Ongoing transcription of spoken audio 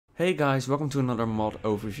Hey guys, welcome to another mod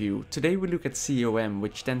overview. Today we look at COM,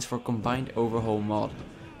 which stands for Combined Overhaul mod.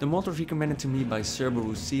 The mod was recommended to me by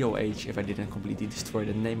CERBERUSLCH, if I didn't completely destroy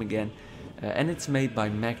the name again, and it's made by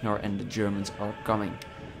Magnar and the Germans are coming.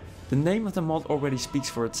 The name of the mod already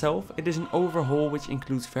speaks for itself. It is an overhaul which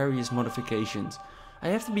includes various modifications. I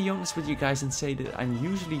have to be honest with you guys and say that I'm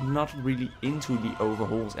usually not really into the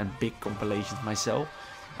overhauls and big compilations myself.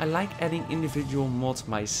 I like adding individual mods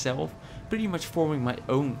myself, pretty much forming my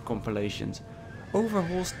own compilations.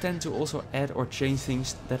 Overhauls tend to also add or change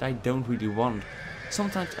things that I don't really want.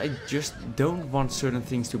 Sometimes I just don't want certain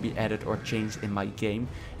things to be added or changed in my game,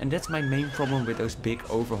 and that's my main problem with those big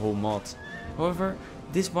overhaul mods. However,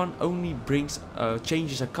 this one only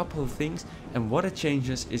changes a couple of things, and what it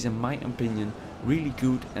changes is, in my opinion, really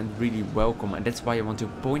good and really welcome, and that's why I want to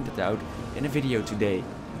point it out in a video today.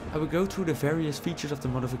 I will go through the various features of the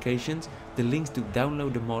modifications. The links to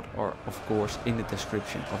download the mod are of course in the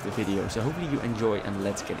description of the video, so hopefully you enjoy and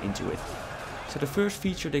let's get into it. So the first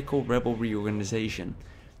feature they call Rebel Reorganization.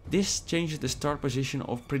 This changes the start position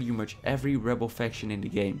of pretty much every rebel faction in the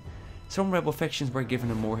game. Some rebel factions were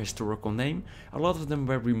given a more historical name, a lot of them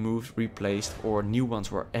were removed, replaced, or new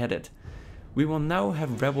ones were added. We will now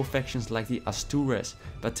have rebel factions like the Astures,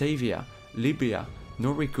 Batavia, Libya,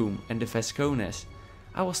 Noricum and the Vascones.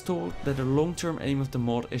 I was told that the long-term aim of the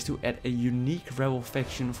mod is to add a unique rebel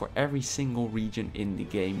faction for every single region in the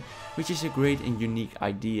game, which is a great and unique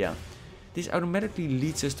idea. This automatically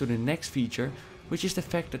leads us to the next feature, which is the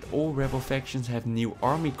fact that all rebel factions have new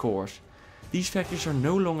army cores. These factions are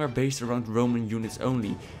no longer based around Roman units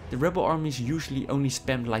only. The rebel armies usually only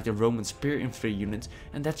spam like the Roman spear infantry units,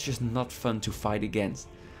 and that's just not fun to fight against.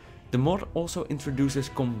 The mod also introduces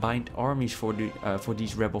combined armies for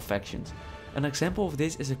these rebel factions. An example of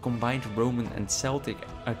this is a combined Roman and Celtic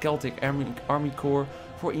army corps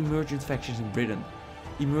for emergent factions in Britain.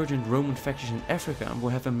 Emergent Roman factions in Africa will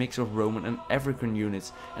have a mix of Roman and African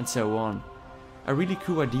units, and so on. A really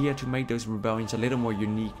cool idea to make those rebellions a little more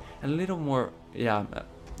unique and a little more,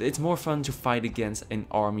 it's more fun to fight against an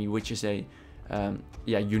army which is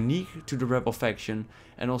unique to the rebel faction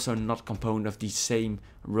and also not composed of the same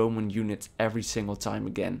Roman units every single time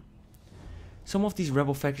again. Some of these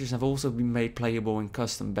rebel factions have also been made playable in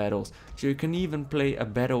custom battles, so you can even play a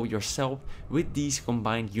battle yourself with these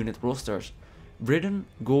combined unit rosters. Britain,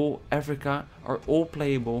 Gaul, Africa are all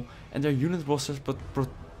playable, and their unit rosters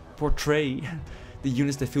portray the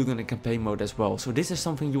units they field in the campaign mode as well, so this is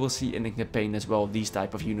something you will see in the campaign as well, these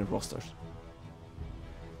type of unit rosters.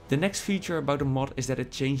 The next feature about the mod is that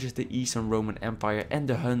it changes the Eastern Roman Empire and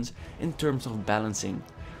the Huns in terms of balancing.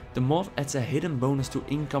 The mod adds a hidden bonus to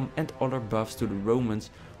income and other buffs to the Romans,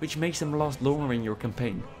 which makes them last longer in your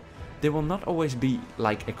campaign. They will not always be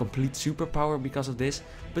like a complete superpower because of this,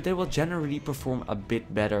 but they will generally perform a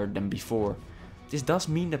bit better than before. This does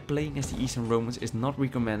mean that playing as the Eastern Romans is not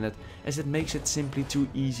recommended, as it makes it simply too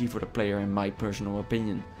easy for the player in my personal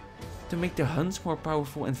opinion. To make the Huns more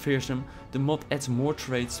powerful and fearsome, the mod adds more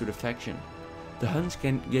traits to the faction. The Huns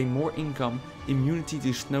can gain more income, immunity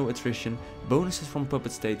to snow attrition, bonuses from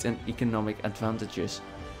puppet states and economic advantages.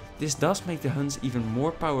 This does make the Huns even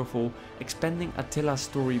more powerful, expanding Attila's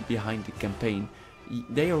story behind the campaign.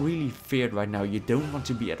 They are really feared right now, you don't want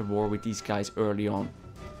to be at war with these guys early on.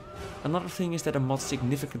 Another thing is that the mod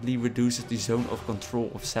significantly reduces the zone of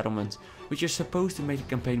control of settlements, which is supposed to make the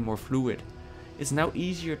campaign more fluid. It's now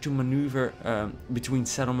easier to maneuver between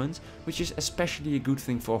settlements, which is especially a good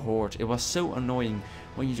thing for hordes. It was so annoying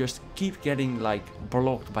when you just keep getting like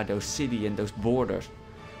blocked by those city and those borders.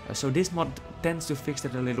 So this mod tends to fix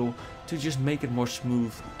that a little, to just make it more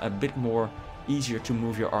smooth, a bit more easier to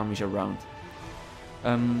move your armies around.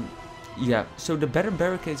 So the Better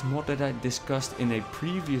Barricades mod that I discussed in a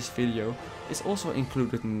previous video is also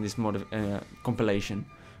included in this mod compilation.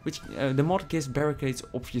 The mod gives barricades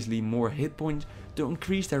obviously more hit points to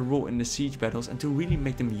increase their role in the siege battles and to really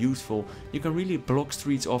make them useful. You can really block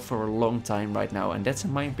streets off for a long time right now, and that's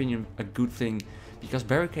in my opinion a good thing, because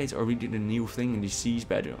barricades are really the new thing in these siege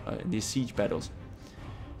battles.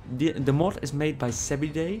 The mod is made by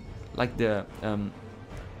Sebidee, like the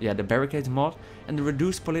barricades mod, and the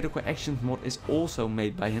reduced political actions mod is also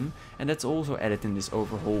made by him, and that's also added in this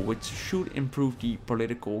overhaul, which should improve the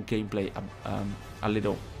political gameplay a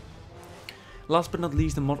little. Last but not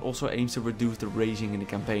least, the mod also aims to reduce the razing in the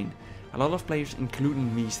campaign. A lot of players,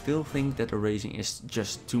 including me, still think that the razing is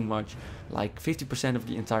just too much, like 50% of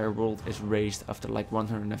the entire world is razed after like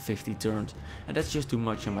 150 turns, and that's just too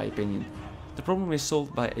much in my opinion. The problem is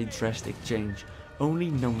solved by a drastic change.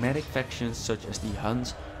 Only nomadic factions such as the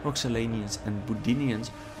Huns, Roxelanians and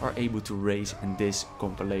Budinians are able to raise in this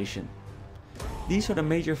compilation. These are the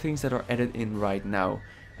major things that are added in right now.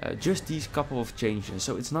 Just these couple of changes,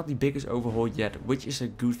 so it's not the biggest overhaul yet, which is a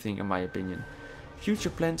good thing in my opinion. Future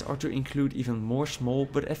plans are to include even more small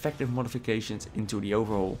but effective modifications into the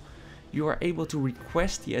overhaul. You are able to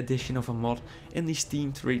request the addition of a mod in the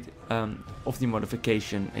Steam thread of the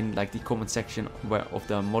modification in like the comment section of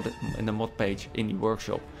the mod page in the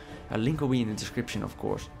workshop. A link will be in the description, of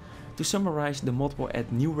course. To summarize, the mod will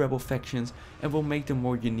add new rebel factions and will make them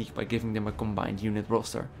more unique by giving them a combined unit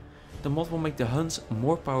roster. The mod will make the Huns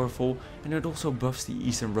more powerful, and it also buffs the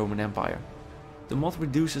Eastern Roman Empire. The mod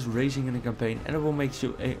reduces razing in the campaign, and it will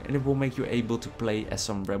make you able to play as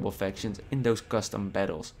some rebel factions in those custom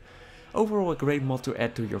battles. Overall, a great mod to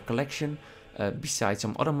add to your collection. Besides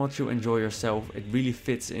some other mods you enjoy yourself, it really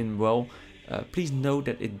fits in well. Please note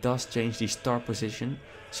that it does change the start position,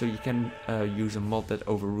 so you can use a mod that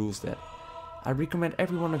overrules that. I recommend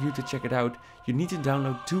every one of you to check it out. You need to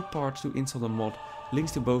download 2 parts to install the mod.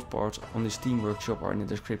 Links to both parts on the Steam workshop are in the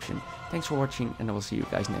description. Thanks for watching, and I will see you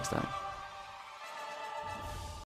guys next time.